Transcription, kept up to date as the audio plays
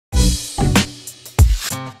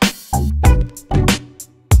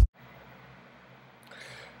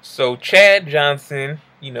So Chad Johnson,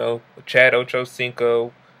 Chad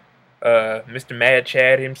Ochocinco, Mr. Mad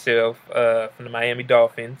Chad himself, from the Miami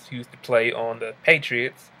Dolphins, he used to play on the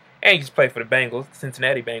Patriots, and he used to play for the Bengals,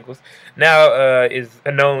 Cincinnati Bengals. Now is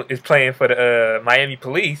playing for the Miami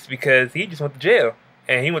Police because he just went to jail,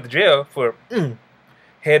 and he went to jail for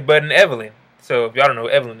headbutting Evelyn. So if y'all don't know who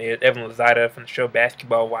Evelyn is, Evelyn Lozada from the show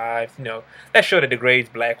Basketball Wives, that show that degrades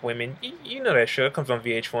black women. You know that show. It comes on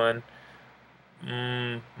VH1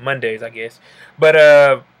 Mondays, I guess.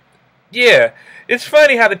 But yeah, it's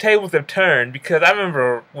funny how the tables have turned, because I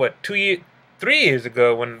remember what 3 years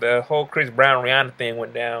ago when the whole Chris Brown Rihanna thing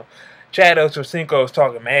went down. Chad Ochocinco was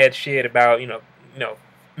talking mad shit about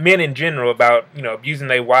men in general, about abusing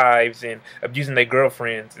their wives and abusing their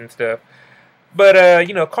girlfriends and stuff. But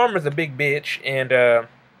karma's a big bitch, and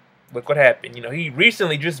look what happened. He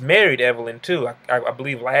recently just married Evelyn too. I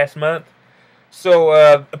believe last month. So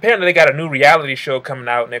apparently they got a new reality show coming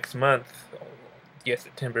out next month. Yes,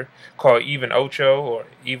 September, called Even Ocho or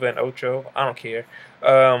Even Ocho. I don't care.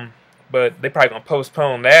 But they probably gonna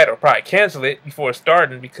postpone that or probably cancel it before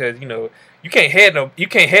starting, because you can't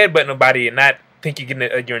headbutt nobody and not think you're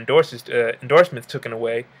getting your endorsements taken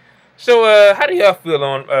away. So how do y'all feel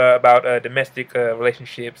on about domestic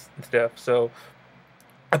relationships and stuff? So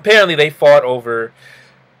apparently they fought over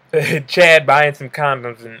Chad buying some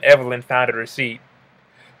condoms, and Evelyn found a receipt.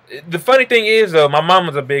 The funny thing is, though, my mom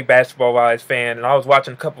was a big Basketball Wives fan, and I was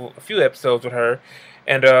watching a few episodes with her,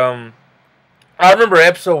 and I remember an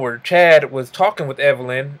episode where Chad was talking with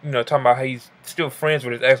Evelyn, talking about how he's still friends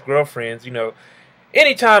with his ex-girlfriends.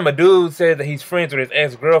 Anytime a dude says that he's friends with his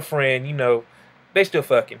ex-girlfriend, they still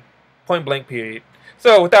fucking. Point blank, period.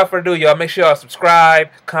 So without further ado, y'all, make sure y'all subscribe,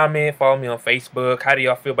 comment, follow me on Facebook. How do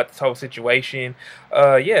y'all feel about this whole situation?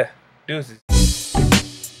 Yeah, deuces.